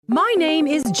My name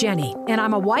is Jenny, and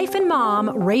I'm a wife and mom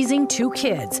raising 2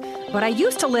 kids. But I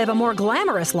used to live a more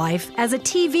glamorous life as a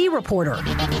TV reporter.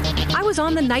 I was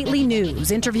on the nightly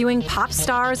news interviewing pop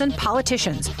stars and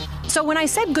politicians. So when I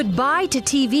said goodbye to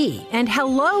TV and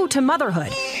hello to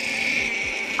motherhood,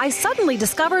 I suddenly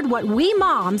discovered what we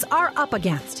moms are up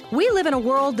against. We live in a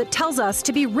world that tells us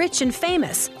to be rich and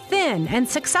famous, thin and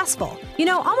successful. You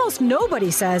know, almost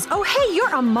nobody says, "Oh, hey,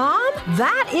 you're a mom?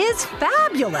 That is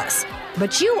fabulous."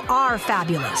 But you are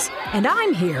fabulous, and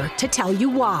I'm here to tell you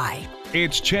why.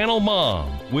 It's Channel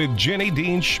Mom with Jenny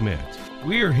Dean Schmidt.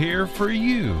 We're here for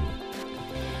you.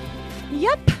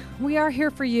 Yep, we are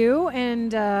here for you,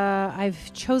 and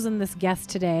I've chosen this guest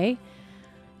today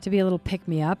to be a little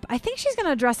pick-me-up. I think she's going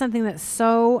to address something that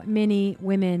so many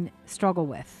women struggle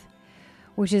with,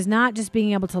 which is not just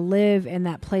being able to live in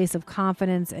that place of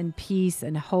confidence and peace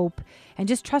and hope and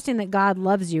just trusting that God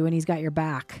loves you and he's got your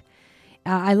back.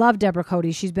 I love Deborah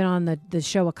Cody. She's been on the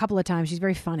show a couple of times. She's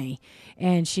very funny,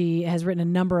 and she has written a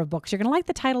number of books. You're going to like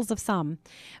the titles of some.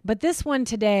 But this one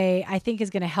today, I think,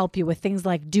 is going to help you with things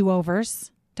like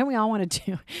do-overs. Don't we all want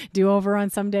to do-over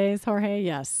on some days, Jorge?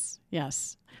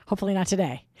 Yes. Hopefully not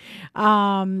today.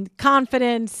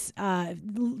 Confidence,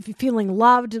 feeling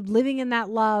loved, living in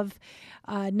that love,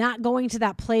 not going to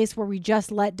that place where we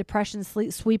just let depression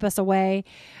sweep us away.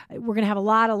 We're going to have a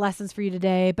lot of lessons for you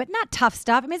today, but not tough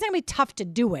stuff. I mean, it's not going to be tough to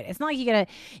do it. It's not like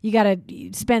you gotta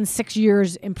spend 6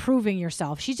 years improving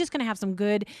yourself. She's just going to have some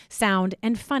good, sound,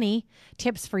 and funny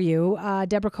tips for you.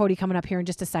 Deborah Cody coming up here in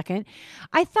just a second.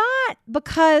 I thought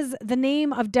because the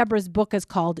name of Deborah's book is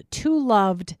called Too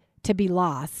Loved to Be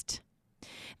Lost,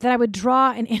 that I would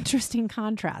draw an interesting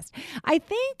contrast. I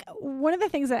think one of the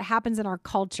things that happens in our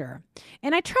culture,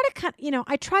 and I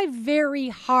try very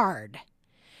hard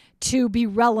to be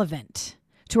relevant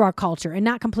to our culture and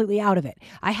not completely out of it.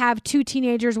 I have 2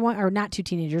 teenagers,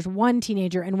 one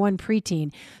teenager and one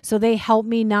preteen. So they help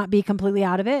me not be completely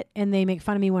out of it, and they make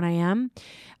fun of me when I am.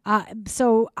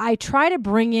 So I try to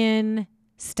bring in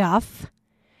stuff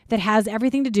that has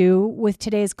everything to do with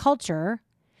today's culture,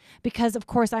 because, of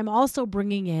course, I'm also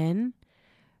bringing in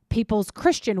people's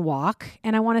Christian walk,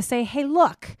 and I want to say, hey,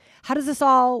 look, how does this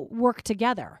all work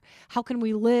together? How can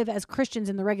we live as Christians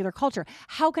in the regular culture?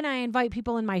 How can I invite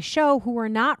people in my show who are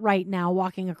not right now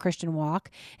walking a Christian walk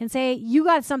and say, you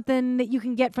got something that you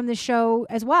can get from this show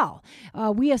as well?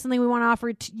 We have something we want to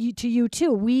offer to you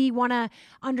too. We want to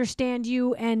understand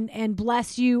you and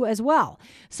bless you as well.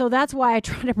 So that's why I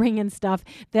try to bring in stuff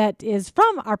that is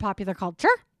from our popular culture.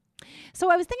 So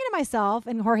I was thinking to myself,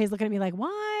 and Jorge's looking at me like,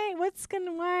 why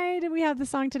did we have the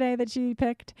song today that she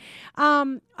picked?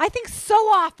 I think so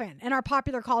often in our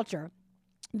popular culture,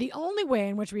 the only way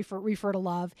in which we refer to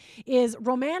love is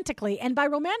romantically. And by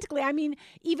romantically, I mean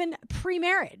even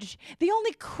pre-marriage. The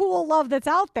only cool love that's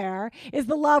out there is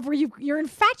the love where you're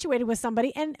infatuated with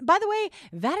somebody. And by the way,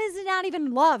 that is not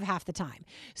even love half the time.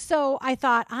 So I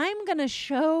thought I'm going to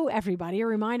show everybody or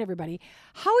remind everybody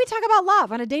how we talk about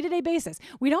love on a day-to-day basis.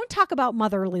 We don't talk about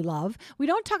motherly love. We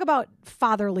don't talk about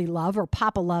fatherly love or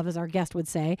papa love, as our guest would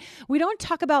say. We don't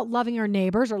talk about loving our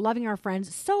neighbors or loving our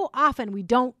friends. So often we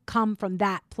don't come from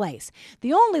that place.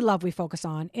 The only love we focus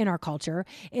on in our culture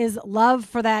is love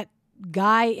for that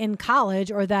guy in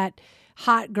college or that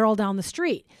hot girl down the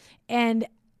street. And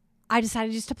I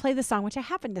decided just to play the song, which I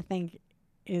happen to think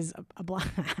is a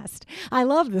blast. I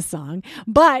love this song,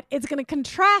 but it's going to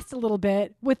contrast a little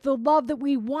bit with the love that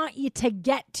we want you to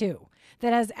get to,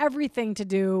 that has everything to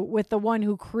do with the one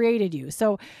who created you.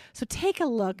 So take a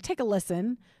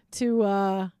listen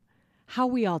to how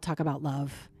we all talk about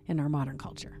love in our modern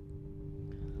culture.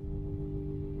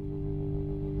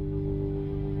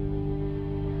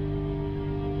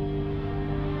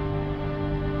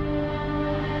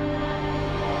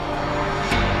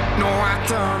 No, I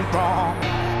done wrong,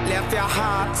 left your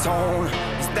heart torn.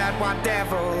 Is that what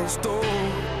devils do?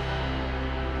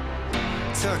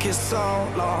 Took you so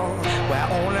long, where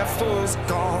only fools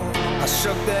go. I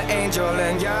shook the angel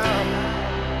in you.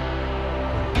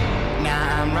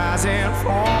 Now I'm rising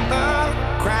from the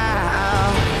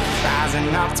crowd,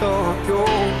 rising up to you.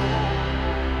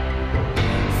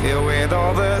 Filled with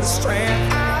all the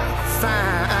strength I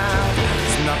found,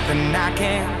 there's nothing I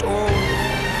can't do.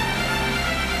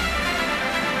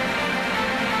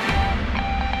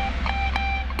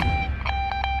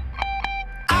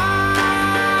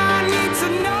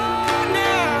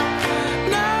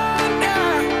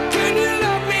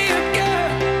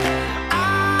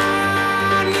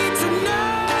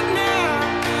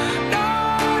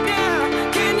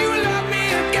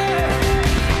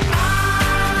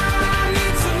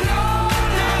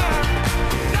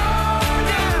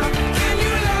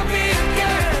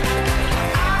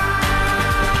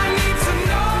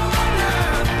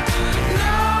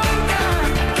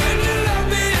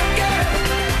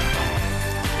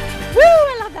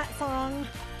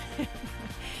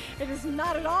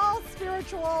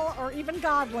 or even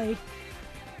godly,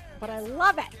 but I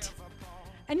love it.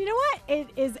 And you know what? It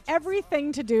is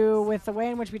everything to do with the way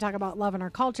in which we talk about love in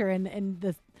our culture. And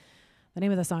the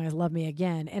name of the song is Love Me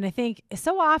Again. And I think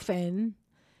so often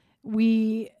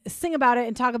we sing about it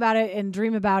and talk about it and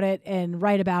dream about it and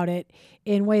write about it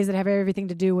in ways that have everything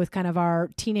to do with kind of our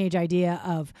teenage idea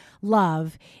of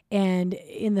love. And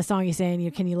in the song, he's saying,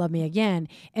 can you love me again?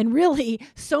 And really,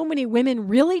 so many women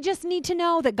really just need to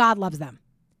know that God loves them.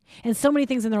 And so many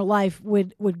things in their life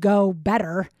would go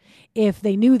better if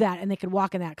they knew that and they could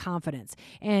walk in that confidence.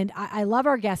 And I love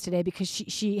our guest today because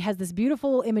she has this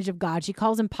beautiful image of God. She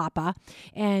calls him Papa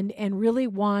and really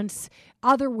wants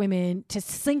other women to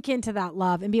sink into that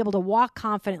love and be able to walk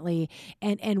confidently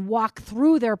and walk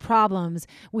through their problems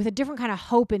with a different kind of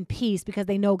hope and peace because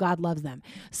they know God loves them.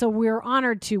 So we're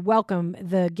honored to welcome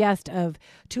the guest of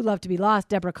Too Loved to Be Lost,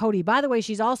 Deborah Cody. By the way,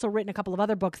 she's also written a couple of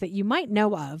other books that you might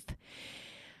know of.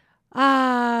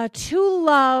 Too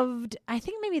Loved, I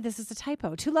think maybe this is a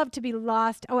typo. Too Loved to Be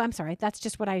Lost. Oh, I'm sorry. That's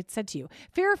just what I said to you.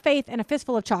 Fear, Faith, and a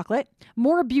Fistful of Chocolate.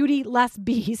 More Beauty, Less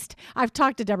Beast. I've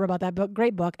talked to Deborah about that book.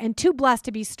 Great book. And Too Blessed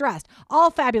to Be Stressed.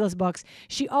 All fabulous books.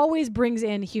 She always brings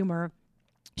in humor.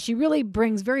 She really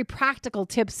brings very practical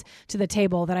tips to the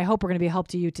table that I hope are going to be a help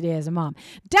to you today as a mom.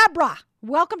 Deborah,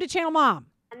 welcome to Channel Mom.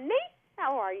 Nate,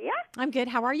 how are you? I'm good.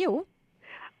 How are you?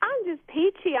 I'm just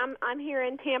peachy. I'm here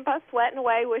in Tampa, sweating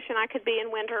away, wishing I could be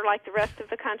in winter like the rest of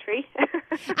the country.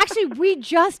 Actually, we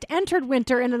just entered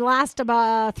winter in the last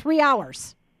about 3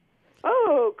 hours.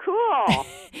 Oh, cool.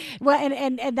 Well,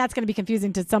 and that's going to be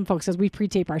confusing to some folks as we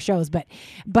pre-tape our shows, but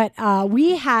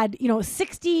we had,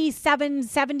 67,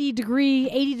 70 degree,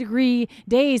 80 degree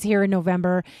days here in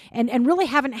November and really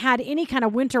haven't had any kind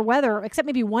of winter weather except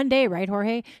maybe one day, right,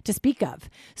 Jorge, to speak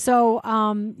of. So,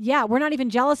 we're not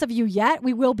even jealous of you yet.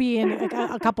 We will be in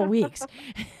a couple weeks.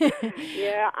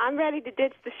 Yeah, I'm ready to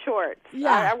ditch the shorts.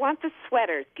 Yeah. I want the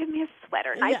sweaters. Give me a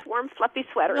sweater. Nice, warm, fluffy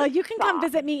sweater. Well, you can come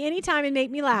visit me anytime and make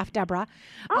me laugh, Deborah.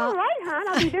 All right, hon.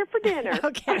 I'll be there for dinner.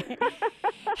 Okay.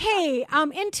 Hey,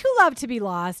 in Too Loved to Be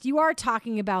Lost, you are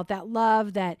talking about that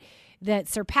love that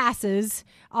surpasses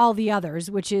all the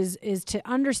others, which is to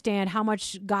understand how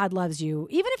much God loves you.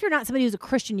 Even if you're not somebody who's a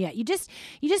Christian yet, you just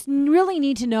really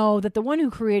need to know that the one who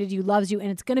created you loves you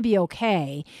and it's going to be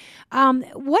okay.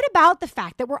 What about the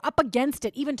fact that we're up against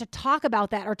it, even to talk about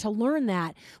that or to learn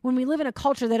that when we live in a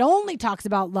culture that only talks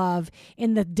about love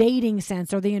in the dating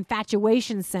sense or the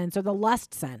infatuation sense or the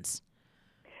lust sense?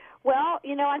 Well,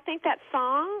 I think that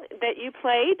song that you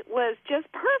played was just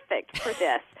perfect for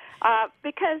this.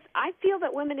 Because I feel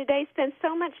that women today spend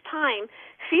so much time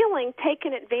feeling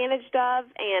taken advantage of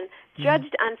and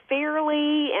judged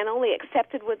unfairly and only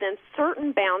accepted within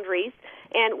certain boundaries.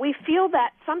 And we feel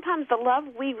that sometimes the love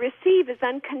we receive is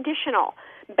unconditional,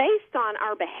 based on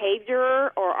our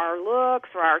behavior or our looks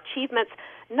or our achievements,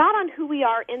 not on who we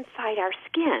are inside our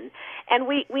skin. And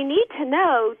we need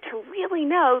to really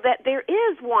know that there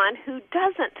is one who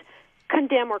doesn't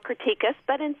condemn or critique us,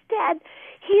 but instead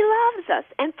he loves us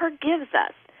and forgives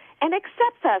us and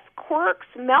accepts us, quirks,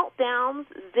 meltdowns,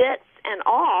 zits, and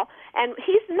all. And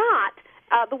he's not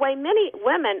the way many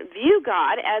women view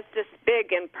God as this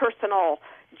big and personal,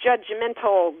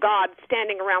 judgmental God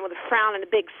standing around with a frown and a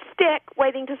big stick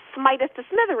waiting to smite us to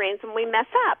smithereens when we mess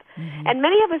up. Mm-hmm. And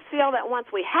many of us feel that once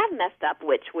we have messed up,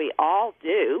 which we all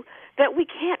do, that we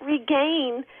can't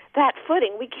regain that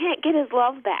footing. We can't get his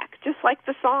love back, just like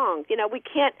the song. We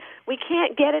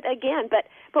can't get it again,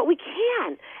 but we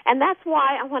can. And that's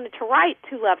why I wanted to write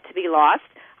Too Loved to Be Lost,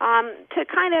 to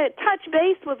kind of touch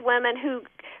base with women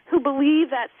who believe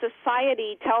that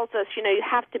society tells us, you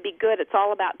have to be good. It's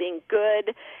all about being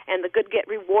good, and the good get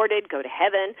rewarded, go to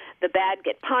heaven, the bad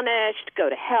get punished, go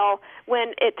to hell,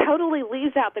 when it totally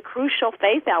leaves out the crucial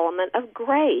faith element of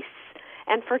grace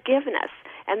and forgiveness.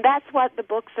 And that's what the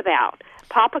book's about.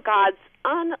 Papa God's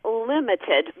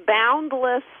unlimited,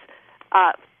 boundless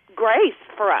grace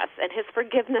for us and his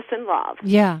forgiveness and love.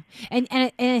 Yeah. And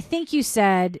I think you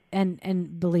said,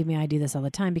 and believe me, I do this all the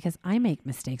time because I make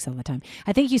mistakes all the time.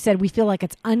 I think you said we feel like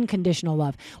it's unconditional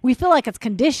love. We feel like it's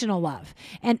conditional love.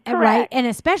 And right. And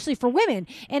especially for women.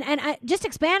 And I just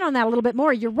expand on that a little bit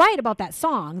more. You're right about that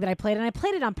song that I played, and I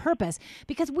played it on purpose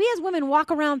because we as women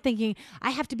walk around thinking, I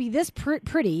have to be this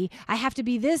pretty. I have to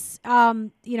be this,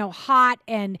 hot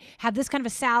and have this kind of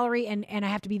a salary, and I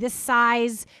have to be this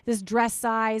size, this dress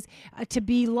size. To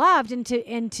be loved and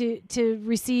to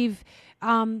receive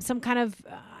some kind of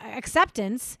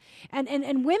acceptance,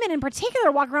 and women in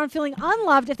particular walk around feeling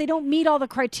unloved if they don't meet all the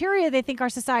criteria they think our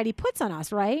society puts on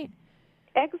us, right?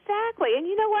 Exactly. And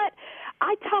you know what?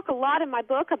 I talk a lot in my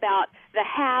book about the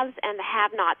haves and the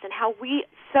have-nots and how we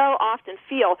so often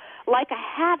feel like a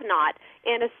have-not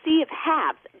in a sea of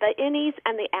haves, the innies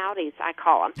and the outies, I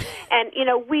call them. And,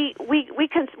 we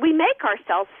make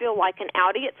ourselves feel like an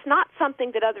outie. It's not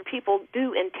something that other people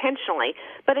do intentionally,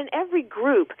 but in every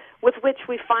group with which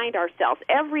we find ourselves,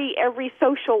 every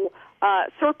social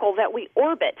circle that we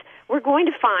orbit, we're going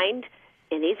to find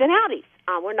innies and outies.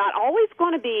 We're not always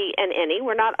going to be an innie.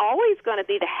 We're not always going to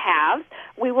be the haves.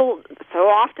 We will so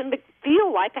often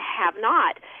feel like a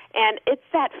have-not. And it's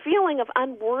that feeling of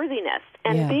unworthiness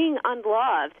and being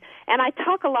unloved. And I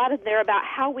talk a lot in there about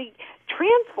how we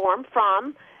transform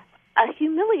from a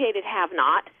humiliated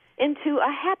have-not into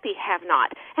a happy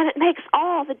have-not. And it makes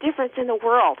all the difference in the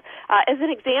world. As an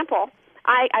example,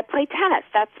 I play tennis.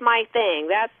 That's my thing.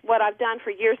 That's what I've done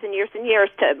for years and years and years.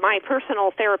 My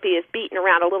personal therapy is beating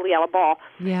around a little yellow ball.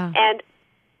 Yeah. And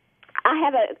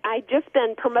I just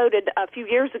been promoted a few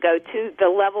years ago to the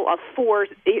level of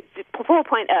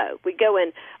 4.0. We go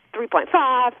in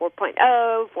 3.5,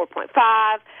 4.0,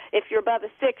 4.5. If you're above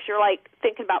a 6, you're like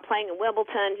thinking about playing in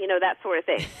Wimbledon, that sort of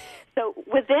thing. So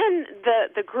within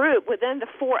the group, within the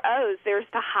 4 O's, there's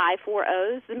the high 4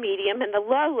 O's, the medium, and the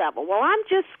low level. Well, I'm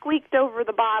just squeaked over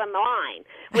the bottom line,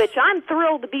 which I'm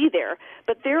thrilled to be there.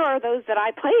 But there are those that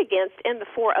I play against in the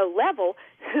 4.0 level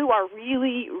who are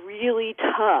really, really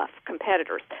tough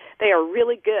competitors. They are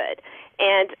really good.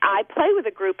 And I play with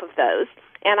a group of those,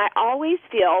 and I always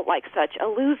feel like such a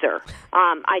loser.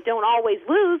 I don't always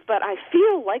lose, but I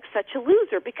feel like such a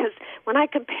loser because when I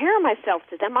compare myself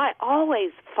to them, I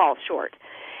always fall short.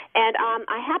 And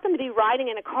I happen to be riding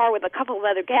in a car with a couple of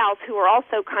other gals who are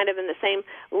also kind of in the same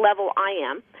level I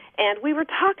am, and we were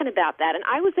talking about that, and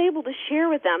I was able to share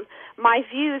with them my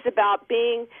views about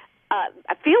being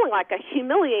feeling like a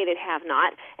humiliated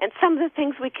have-not, and some of the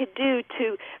things we could do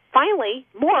to finally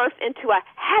morph into a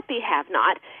happy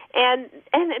have-not, and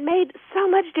it made so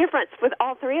much difference with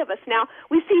all three of us. Now,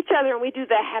 we see each other and we do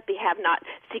the happy have-not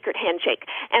secret handshake,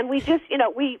 and we just,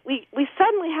 we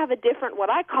suddenly have a different, what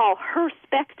I call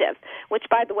herspective, which,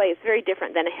 by the way, is very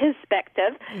different than a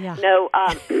his-spective. Yeah. No,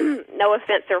 no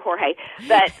offense there, Jorge,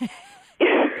 but...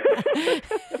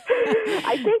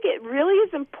 I think it really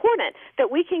is important that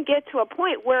we can get to a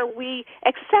point where we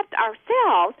accept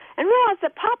ourselves and realize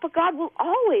that Papa God will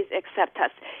always accept us.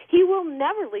 He will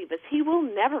never leave us. He will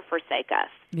never forsake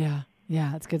us. Yeah. Yeah,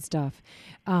 that's good stuff.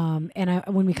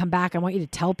 When we come back, I want you to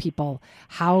tell people,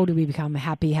 how do we become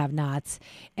happy have-nots?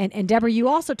 And Deborah, you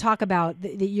also talk about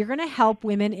that you're going to help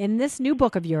women in this new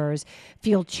book of yours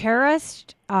feel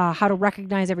cherished, how to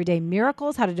recognize everyday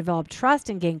miracles, how to develop trust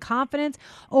and gain confidence,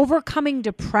 overcoming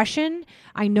depression.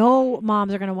 I know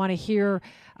moms are going to want to hear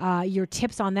your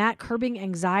tips on that, curbing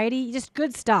anxiety, just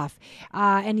good stuff.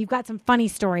 And you've got some funny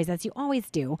stories, as you always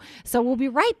do. So we'll be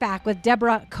right back with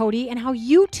Deborah Cody and how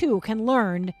you too can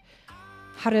learn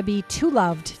how to be too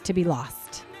loved to be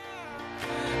lost.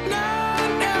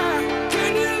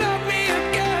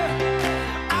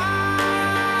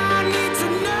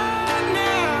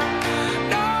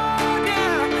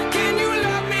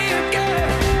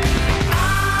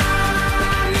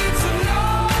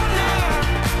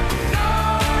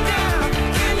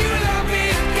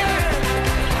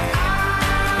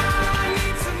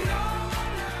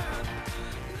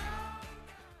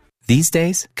 These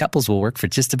days, couples will work for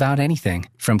just about anything,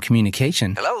 from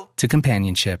communication to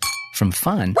companionship, from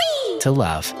fun to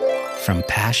love, from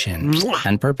passion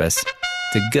and purpose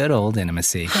to good old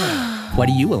intimacy. What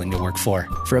are you willing to work for?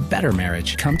 For a better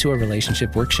marriage, come to a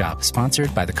relationship workshop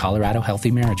sponsored by the Colorado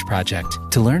Healthy Marriage Project.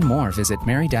 To learn more, visit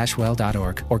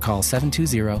mary-well.org or call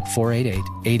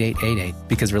 720-488-8888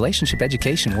 because relationship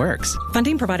education works.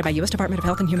 Funding provided by U.S. Department of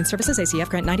Health and Human Services, ACF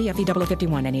Grant 90 FEW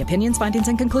 51. Any opinions, findings,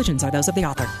 and conclusions are those of the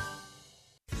author.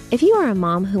 If you are a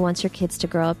mom who wants your kids to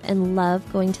grow up and love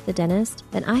going to the dentist,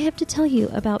 then I have to tell you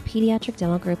about Pediatric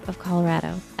Dental Group of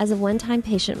Colorado. As a one-time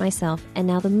patient myself, and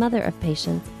now the mother of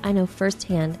patients, I know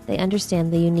firsthand they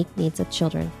understand the unique needs of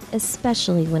children,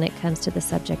 especially when it comes to the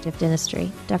subject of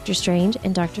dentistry. Dr. Strange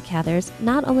and Dr. Cathers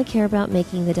not only care about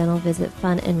making the dental visit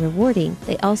fun and rewarding,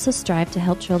 they also strive to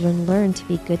help children learn to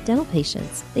be good dental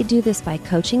patients. They do this by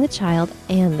coaching the child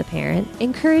and the parent,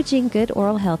 encouraging good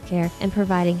oral health care, and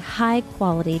providing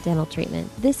high-quality dental treatment.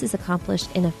 This is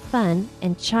accomplished in a fun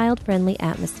and child-friendly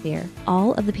atmosphere.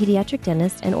 All of the pediatric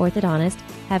dentists and orthodontists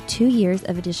have 2 years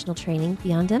of additional training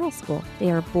beyond dental school.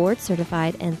 They are board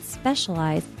certified and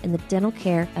specialize in the dental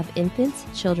care of infants,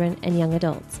 children, and young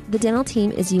adults. The dental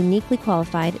team is uniquely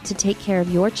qualified to take care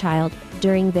of your child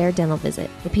during their dental visit.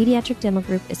 The Pediatric Dental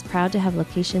Group is proud to have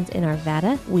locations in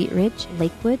Arvada, Wheat Ridge,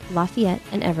 Lakewood, Lafayette,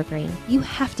 and Evergreen. You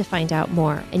have to find out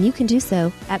more, and you can do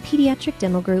so at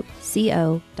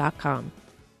pediatricdentalgroupco.com.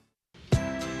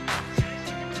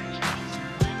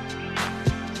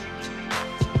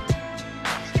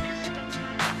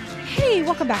 Hey,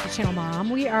 welcome back to Channel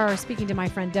Mom. We are speaking to my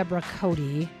friend Deborah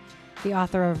Cody, the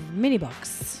author of many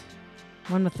books.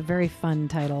 One with the very fun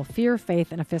title, Fear,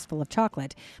 Faith, and a Fistful of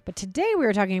Chocolate. But today we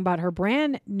are talking about her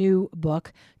brand new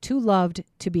book, Too Loved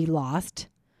to Be Lost,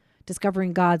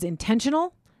 Discovering God's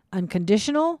Intentional,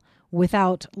 Unconditional,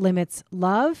 Without Limits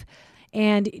Love.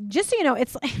 And just so you know,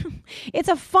 it's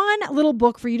a fun little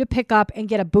book for you to pick up and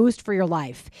get a boost for your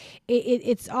life.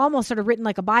 It's almost sort of written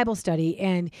like a Bible study,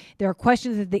 and there are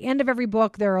questions at the end of every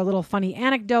book. There are little funny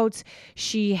anecdotes.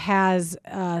 She has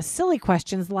silly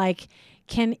questions like,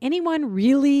 can anyone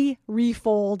really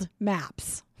refold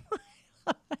maps?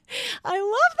 I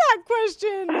love that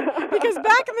question because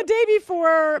back in the day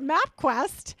before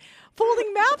MapQuest,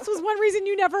 folding maps was one reason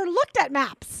you never looked at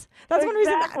maps. That's one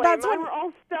reason. That's when we're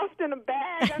all stuffed in a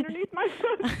bag underneath my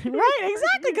foot. Right,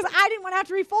 exactly. Because I didn't want to have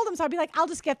to refold them, so I'd be like, "I'll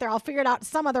just get there. I'll figure it out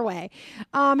some other way."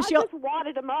 I just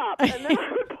wadded them up, and then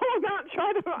I would pull them out, and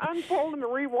try to unfold them,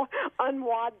 and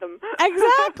unwad them.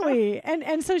 Exactly,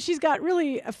 and so she's got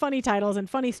really funny titles and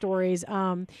funny stories.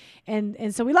 And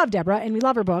so we love Deborah, and we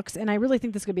love her books, and I really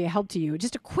think this could be a help to you.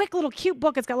 Just a quick little cute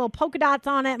book. It's got little polka dots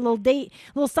on it,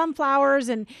 little sunflowers,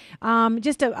 and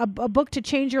just a book to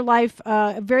change your life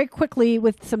very quickly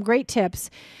with some great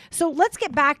tips. So let's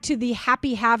get back to the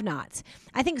happy have-nots.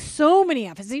 I think so many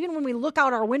of us, even when we look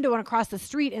out our window and across the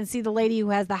street and see the lady who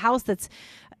has the house that's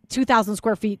 2,000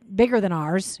 square feet bigger than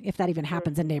ours, if that even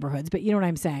happens in neighborhoods, but you know what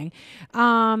I'm saying,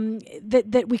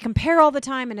 that we compare all the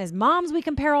time, and as moms we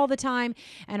compare all the time,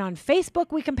 and on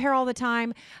Facebook we compare all the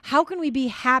time. How can we be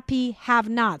happy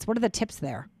have-nots? What are the tips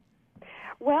there?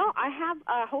 Well, I have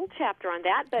a whole chapter on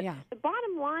that, but the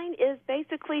bottom line is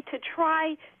basically to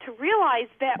try to realize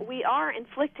that we are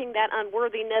inflicting that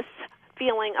unworthiness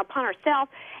feeling upon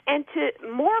ourselves and to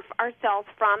morph ourselves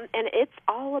from an it's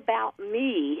all about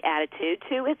me attitude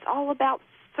to it's all about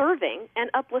serving and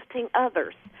uplifting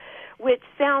others, which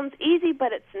sounds easy,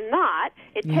 but it's not.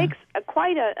 It takes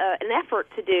quite an effort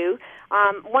to do.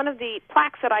 One of the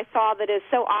plaques that I saw that is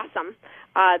so awesome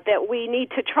that we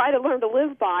need to try to learn to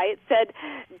live by, it said,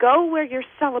 go where you're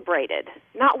celebrated,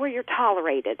 not where you're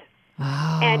tolerated.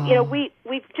 Oh. And,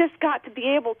 we've just got to be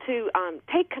able to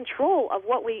take control of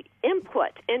what we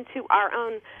input into our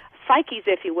own psyches,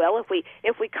 if you will.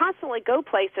 If we constantly go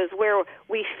places where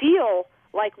we feel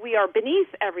like we are beneath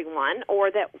everyone,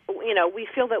 or that, we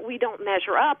feel that we don't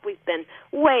measure up, we've been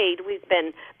weighed, we've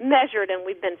been measured, and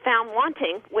we've been found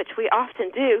wanting, which we often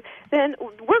do, then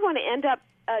we're going to end up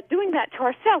doing that to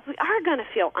ourselves. We are going to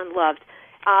feel unloved.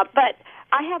 But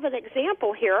I have an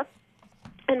example here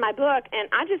in my book, and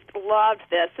I just loved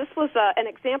this. This was an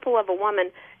example of a woman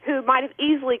who might have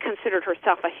easily considered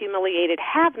herself a humiliated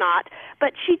have-not,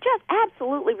 but she just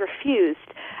absolutely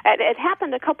refused. It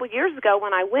happened a couple years ago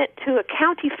when I went to a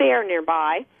county fair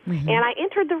nearby, and I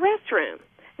entered the restroom.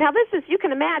 Now, you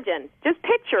can imagine, just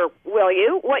picture, will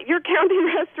you, what your county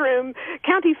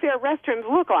fair restrooms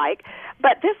look like.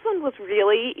 But this one was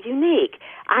really unique.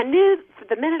 I knew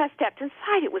the minute I stepped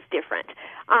inside it was different.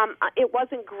 It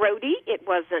wasn't grody. It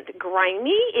wasn't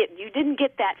grimy. You didn't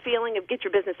get that feeling of get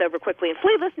your business over quickly and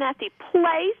flee this nasty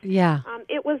place. Yeah.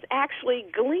 It was actually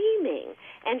gleaming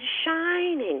and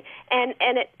shining, and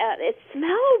it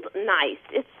smelled nice.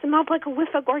 It smelled like a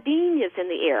whiff of gardenias in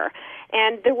the air.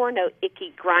 And there were no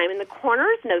icky grime in the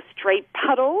corners, no stray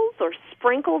puddles or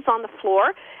sprinkles on the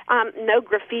floor, no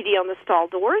graffiti on the stall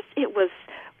doors. It was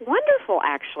wonderful,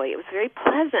 actually. It was very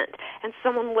pleasant, and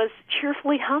someone was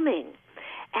cheerfully humming.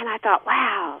 And I thought,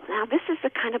 wow, now this is the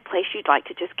kind of place you'd like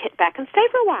to just get back and stay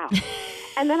for a while.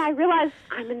 And then I realized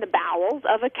I'm in the bowels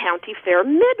of a county fair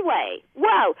midway.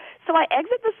 Whoa. So I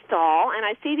exit the stall, and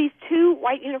I see these two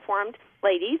white uniformed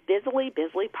ladies busily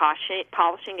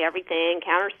polishing everything,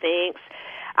 counter sinks.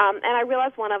 And I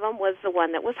realized one of them was the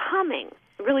one that was humming,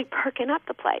 really perking up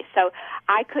the place. So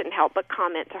I couldn't help but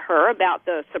comment to her about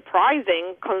the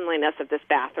surprising cleanliness of this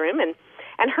bathroom, and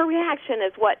her reaction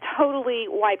is what totally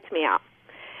wiped me out.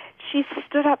 She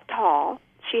stood up tall,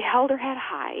 she held her head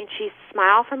high, and she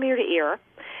smiled from ear to ear,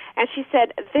 And she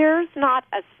said, "There's not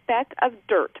a speck of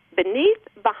dirt beneath,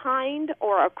 behind,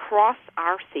 or across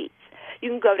our seats. You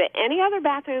can go to any other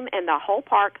bathroom in the whole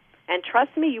park, and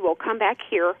trust me, you will come back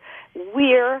here.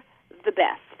 We're the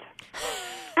best."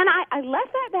 And I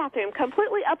left that bathroom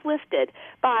completely uplifted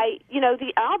by,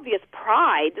 the obvious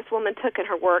pride this woman took in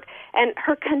her work and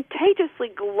her contagiously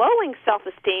glowing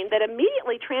self-esteem that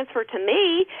immediately transferred to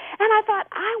me. And I thought,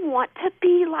 I want to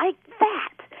be like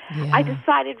that. Yeah. I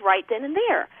decided right then and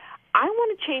there, I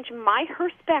want to change my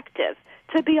perspective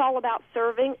to be all about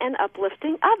serving and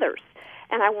uplifting others.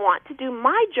 And I want to do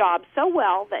my job so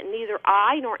well that neither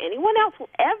I nor anyone else will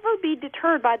ever be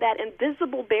deterred by that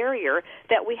invisible barrier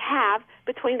that we have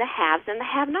between the haves and the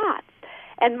have-nots.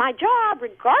 And my job,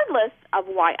 regardless of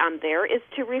why I'm there, is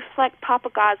to reflect Papa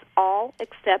God's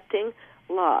all-accepting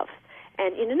love.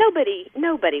 And,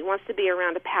 nobody wants to be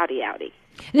around a pouty-outy.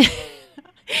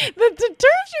 The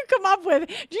terms you come up with,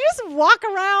 do you just walk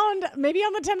around maybe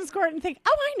on the tennis court and think,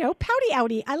 oh, I know,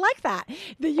 pouty-outy. I like that.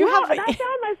 And I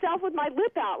found myself with my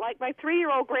lip out, like my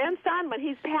 3-year-old grandson when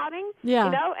he's pouting,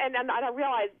 and I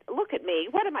realized, look at me.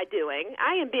 What am I doing?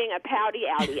 I am being a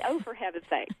pouty-outy. Oh, for heaven's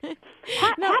sake.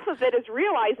 Half of it is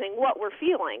realizing what we're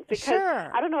feeling, because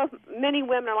sure. I don't know if many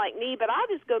women are like me, but I'll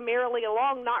just go merrily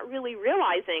along, not really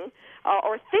realizing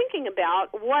or thinking about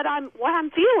what I'm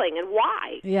feeling and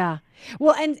why. Yeah.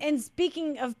 Well, and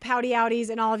speaking of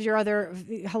pouty-outies and all of your other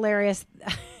hilarious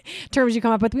terms you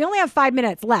come up with, we only have 5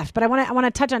 minutes left, but I want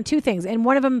to touch on 2 things, and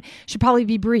one of them should probably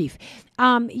be brief.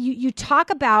 You talk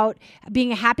about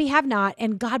being a happy have-not,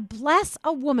 and God bless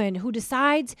a woman who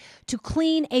decides to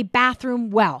clean a bathroom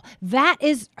well. That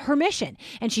is her mission,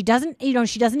 and she doesn't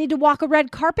need to walk a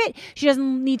red carpet. She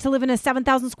doesn't need to live in a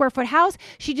 7,000 square foot house.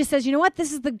 She just says, you know what?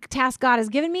 This is the task God has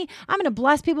given me. I'm going to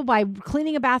bless people by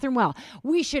cleaning a bathroom well.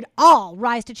 We should all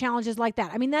rise to challenges like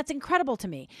that. I mean, that's incredible to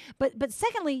me. But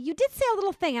secondly, you did say a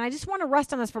little thing, and I just want to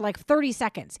rest on this for like 30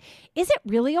 seconds. Is it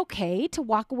really okay to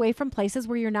walk away from places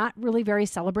where you're not really very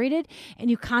celebrated and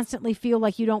you constantly feel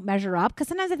like you don't measure up? Because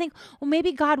sometimes I think, well,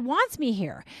 maybe God wants me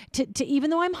here to even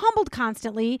though I'm humbled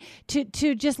constantly,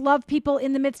 to just love people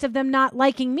in the midst of them not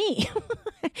liking me.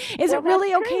 Is it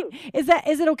really okay?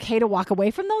 Is it okay to walk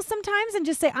away from those sometimes and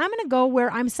just say, I'm going to go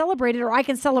where I'm celebrated, or I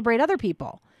can celebrate other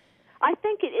people? I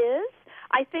think it is.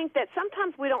 I think that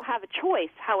sometimes we don't have a choice,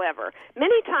 however.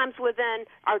 Many times within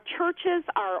our churches,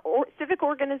 our civic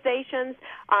organizations,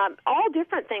 all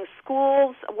different things,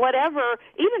 schools, whatever,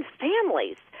 even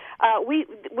families,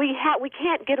 we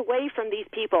can't get away from these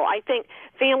people. I think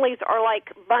families are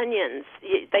like bunions.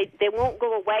 They won't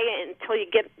go away until you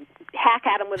hack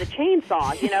at them with a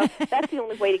chainsaw. That's the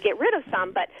only way to get rid of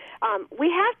some. But we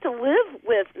have to live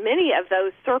with many of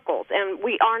those circles, and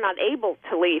we are not able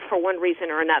to leave for one reason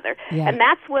or another. Yeah. And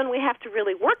that's when we have to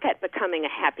really work at becoming a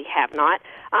happy have-not.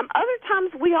 Other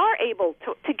times we are able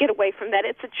to get away from that.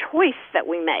 It's a choice that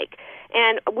we make.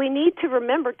 And we need to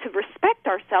remember to respect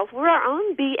ourselves. We're our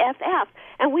own BFF,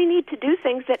 and we need to do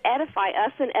things that edify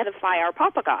us and edify our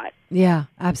Papa God. Yeah,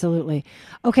 absolutely.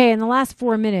 Okay, in the last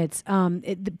 4 minutes,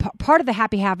 part of the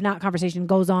happy have-not conversation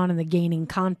goes on in the gaining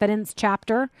confidence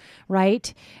chapter,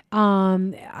 right?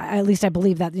 At least I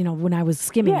believe that, when I was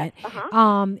skimming it.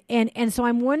 Uh-huh. And so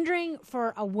I'm wondering,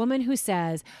 for a woman who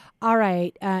says, all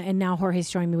right, and now Jorge's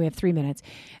showing me we have 3 minutes.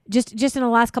 Just in the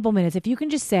last couple minutes, if you can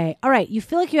just say, all right, you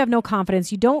feel like you have no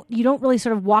confidence. You don't really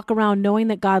sort of walk around knowing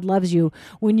that God loves you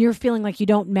when you're feeling like you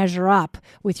don't measure up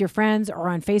with your friends or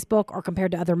on Facebook or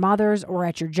compared to other mothers or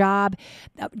at your job.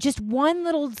 Just one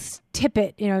little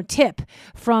tip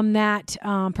from that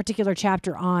particular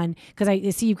chapter on, because I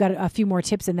see you've got a few more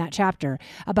tips in that chapter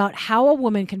about how a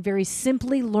woman can very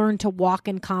simply learn to walk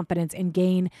in confidence and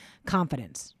gain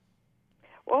confidence.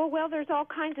 Oh, well, there's all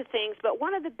kinds of things, but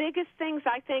one of the biggest things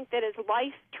I think that is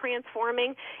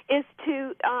life-transforming is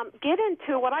to get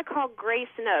into what I call grace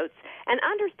notes and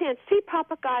understand, see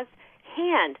Papa God's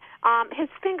hand, his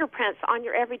fingerprints on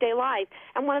your everyday life.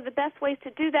 And one of the best ways to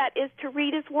do that is to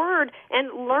read his word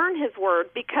and learn his word,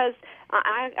 because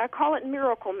I call it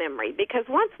miracle memory, because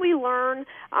once we learn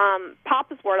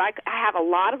Papa's word, I have a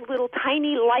lot of little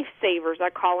tiny lifesavers, I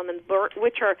call them,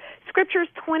 which are scriptures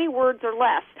 20 words or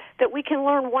less that we can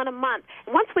learn one a month.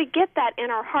 And once we get that in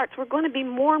our hearts, we're going to be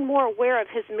more and more aware of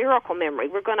his miracle memory.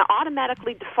 We're going to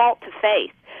automatically default to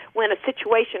faith when a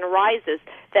situation arises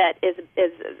that is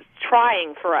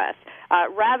trying for us,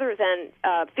 rather than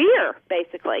fear,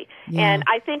 basically. Yeah. And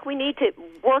I think we need to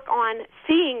work on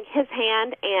seeing his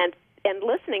hand and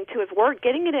listening to his word,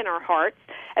 getting it in our hearts.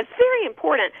 It's very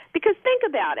important, because think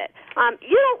about it.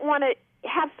 You don't want to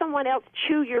have someone else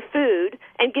chew your food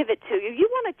and give it to you. You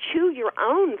want to chew your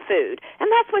own food.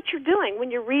 And that's what you're doing when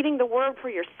you're reading the Word for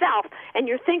yourself and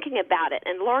you're thinking about it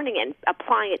and learning it and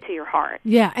applying it to your heart.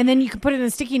 Yeah, and then you can put it in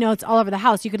sticky notes all over the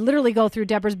house. You could literally go through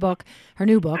Deborah's book, her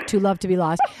new book, Too Loved to Be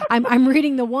Lost. I'm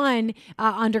reading the one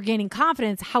under Gaining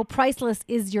Confidence, How Priceless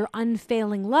is Your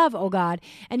Unfailing Love, oh God.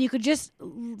 And you could just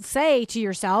say to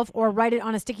yourself or write it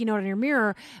on a sticky note on your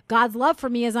mirror, God's love for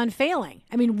me is unfailing.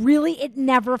 I mean, really, it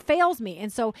never fails me.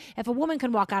 And so if a woman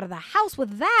can walk out of the house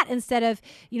with that instead of,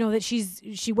 that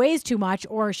she weighs too much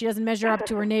or she doesn't measure up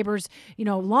to her neighbor's,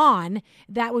 lawn,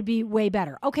 that would be way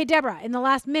better. Okay, Deborah, in the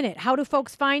last minute, how do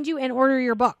folks find you and order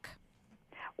your book?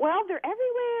 Well, they're everywhere.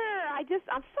 I'm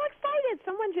so excited.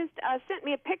 Someone just sent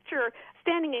me a picture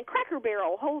standing in Cracker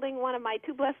Barrel holding one of my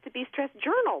Too Blessed to Be Stressed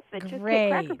journals that just hit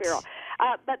Cracker Barrel.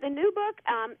 But the new book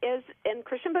is in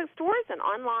Christian bookstores and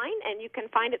online, and you can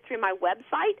find it through my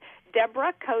website,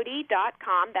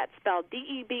 DeborahCody.com. That's spelled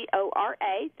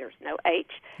D-E-B-O-R-A. There's no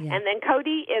H. Yeah. And then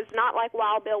Cody is not like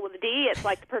Wild Bill with a D. It's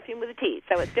like the perfume with a T.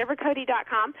 So it's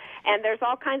DeborahCody.com, and there's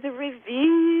all kinds of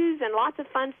reviews and lots of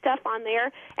fun stuff on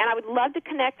there. And I would love to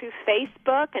connect through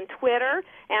Facebook and Twitter,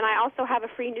 and I also have a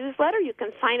free newsletter. You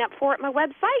can sign up for it at my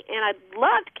website, and I'd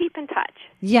love to keep in touch.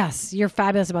 Yes, you're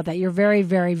fabulous about that. You're very,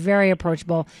 very, very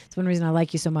approachable. It's one reason I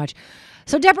like you so much.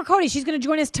 So Deborah Cody, she's going to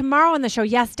join us tomorrow on the show.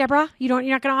 Yes, Deborah? You're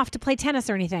not going to off to play tennis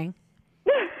or anything?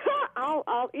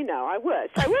 I wish.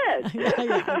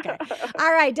 Yeah, okay.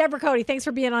 All right, Deborah Cody, thanks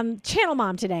for being on Channel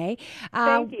Mom today.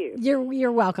 Thank you.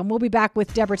 You're welcome. We'll be back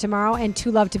with Deborah tomorrow and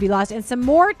Too Loved to Be Lost and some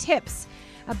more tips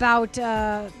about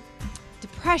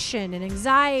depression and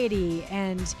anxiety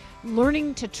and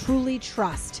learning to truly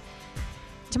trust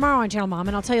tomorrow on Channel Mom.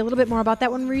 And I'll tell you a little bit more about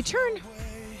that when we return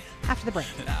after the break.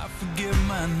 I forget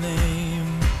my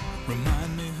name.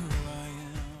 Remind me who I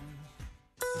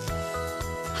am.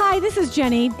 Hi, this is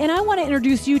Jenny, and I want to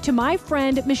introduce you to my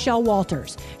friend, Michelle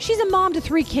Walters. She's a mom to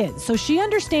 3 kids, so she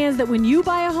understands that when you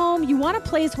buy a home, you want a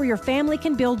place where your family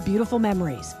can build beautiful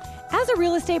memories. As a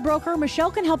real estate broker, Michelle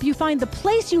can help you find the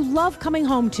place you love coming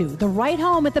home to, the right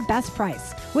home at the best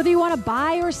price. Whether you want to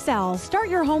buy or sell, start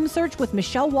your home search with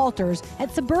Michelle Walters at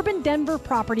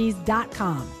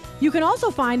suburbandenverproperties.com. You can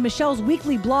also find Michelle's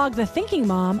weekly blog, The Thinking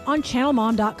Mom, on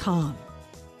channelmom.com.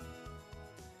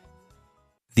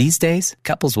 These days,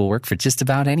 couples will work for just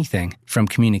about anything. From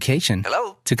communication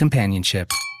to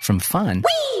companionship. From fun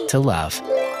to love.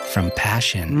 From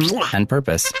passion and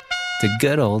purpose to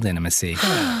good old intimacy.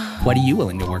 What are you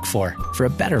willing to work for? For a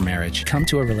better marriage, come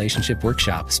to a relationship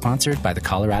workshop sponsored by the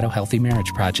Colorado Healthy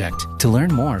Marriage Project. To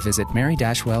learn more, visit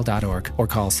mary-well.org or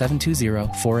call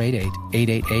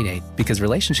 720-488-8888 because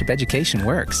relationship education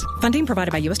works. Funding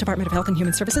provided by U.S. Department of Health and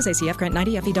Human Services, ACF Grant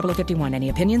 90, FEW 51. Any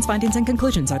opinions, findings, and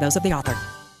conclusions are those of the author.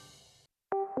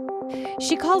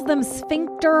 She calls them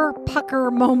sphincter pucker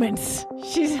moments.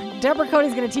 Deborah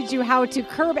Cody's going to teach you how to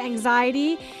curb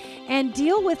anxiety and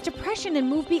deal with depression and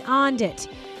move beyond it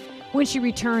when she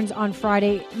returns on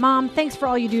Friday. Mom, thanks for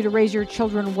all you do to raise your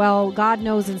children well. God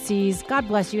knows and sees. God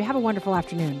bless you. Have a wonderful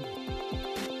afternoon.